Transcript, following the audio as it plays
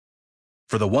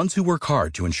For the ones who work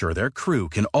hard to ensure their crew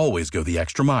can always go the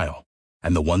extra mile,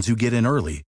 and the ones who get in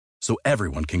early so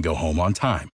everyone can go home on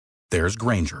time, there's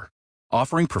Grainger,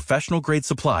 offering professional-grade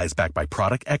supplies backed by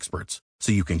product experts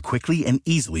so you can quickly and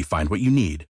easily find what you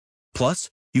need. Plus,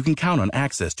 you can count on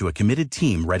access to a committed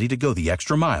team ready to go the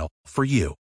extra mile for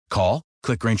you. Call,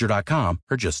 click Grainger.com,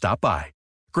 or just stop by.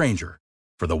 Grainger,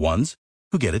 for the ones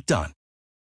who get it done.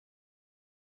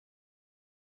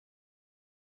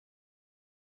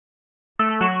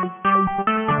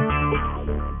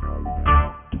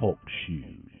 Talk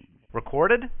shoes.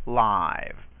 Recorded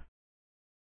live.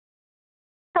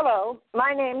 Hello,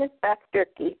 my name is Beth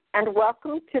Durkee, and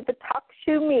welcome to the Talk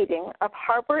Shoe meeting of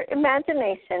Harbor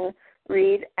Imagination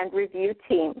Read and Review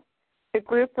Team, the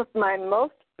group of my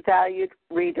most valued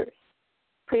readers.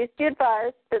 Please be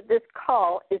advised that this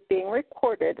call is being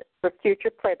recorded for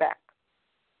future playback.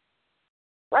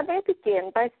 Let me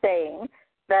begin by saying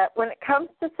that when it comes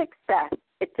to success,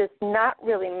 it does not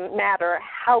really matter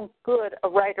how good a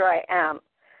writer I am.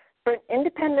 For an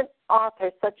independent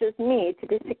author such as me to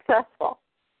be successful,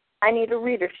 I need a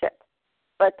readership.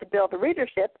 But to build a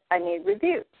readership, I need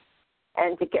reviews.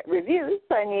 And to get reviews,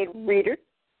 I need readers.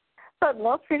 But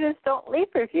most readers don't leave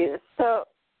reviews. So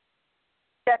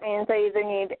that means I either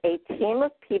need a team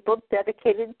of people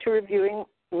dedicated to reviewing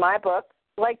my book,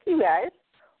 like you guys,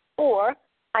 or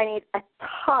I need a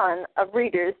ton of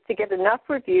readers to get enough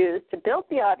reviews to build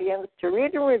the audience to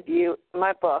read and review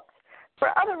my books for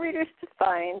other readers to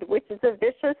find, which is a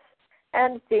vicious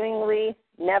and seemingly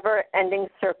never-ending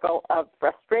circle of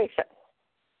frustration.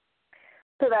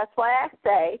 So that's why I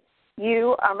say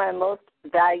you are my most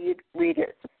valued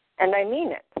readers, and I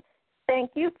mean it.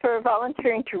 Thank you for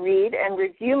volunteering to read and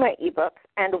review my ebooks,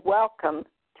 and welcome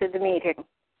to the meeting.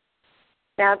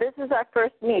 Now, this is our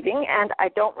first meeting, and I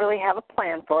don't really have a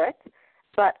plan for it,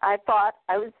 but I thought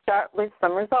I would start with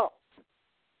some results.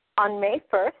 On May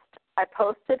 1st, I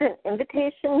posted an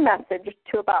invitation message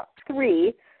to about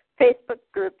 3 Facebook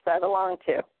groups I belong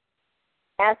to,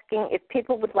 asking if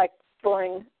people would like to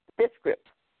join this group.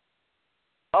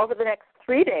 Over the next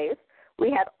 3 days, we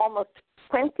had almost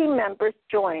 20 members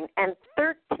join, and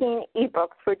 13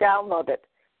 ebooks were downloaded,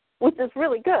 which is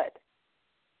really good.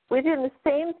 Within the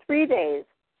same 3 days,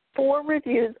 4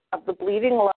 reviews of The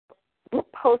Bleeding Love were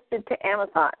posted to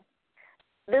Amazon.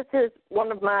 This is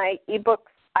one of my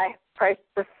ebooks I priced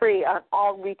for free on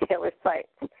all retailer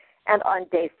sites. And on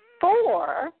day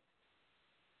 4,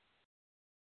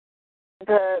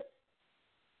 the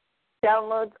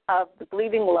downloads of The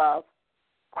Bleeding Love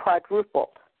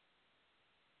quadrupled.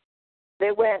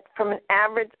 They went from an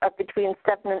average of between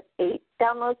 7 and 8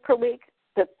 downloads per week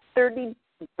to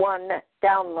 31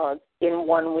 downloads in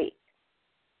 1 week.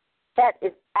 That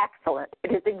is excellent.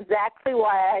 It is exactly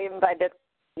why I invited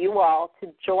you all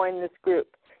to join this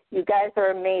group. You guys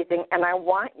are amazing, and I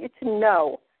want you to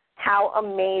know how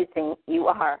amazing you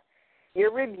are.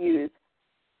 Your reviews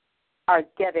are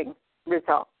getting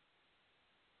results.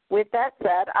 With that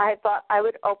said, I thought I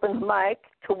would open the mic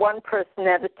to one person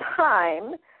at a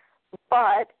time,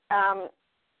 but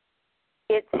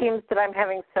it seems that I'm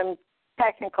having some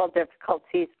technical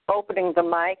difficulties opening the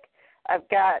mic. I've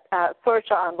got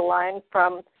Sorcha on the line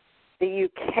from the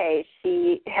UK.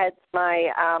 She heads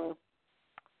my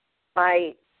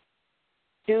my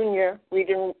junior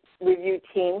reading review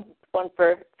team, one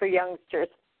for youngsters.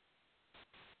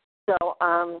 So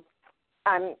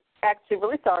I'm actually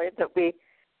really sorry that we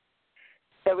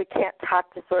can't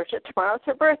talk to Sorcha. Tomorrow's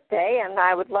her birthday, and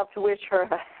I would love to wish her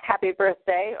a happy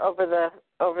birthday over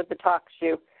the talk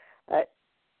show.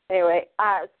 Anyway,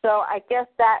 so I guess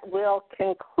that will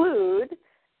conclude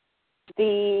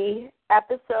the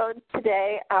episode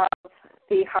today of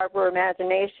the Harbor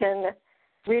Imagination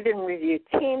Read and Review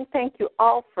team. Thank you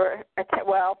all for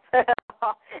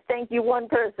thank you one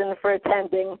person for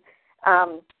attending,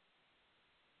 and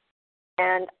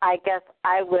I guess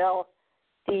I will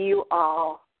see you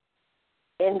all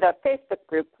in the Facebook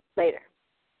group later.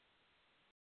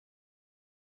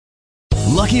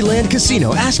 Lucky Land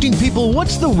Casino, asking people,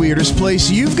 what's the weirdest place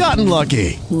you've gotten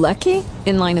lucky? Lucky?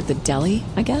 In line at the deli,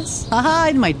 I guess? Aha,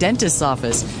 in my dentist's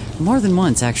office. More than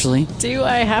once, actually. Do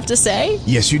I have to say?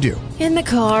 Yes, you do. In the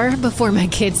car before my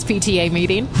kids' PTA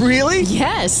meeting. Really?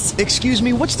 Yes. Excuse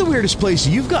me, what's the weirdest place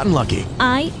you've gotten lucky?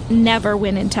 I never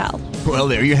win and tell. Well,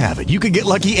 there you have it. You can get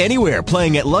lucky anywhere,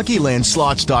 playing at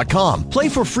LuckyLandSlots.com. Play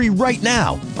for free right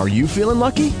now. Are you feeling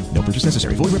lucky? No purchase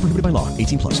necessary. Void where prohibited by law.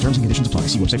 18+. Terms and conditions apply.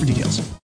 See website for details.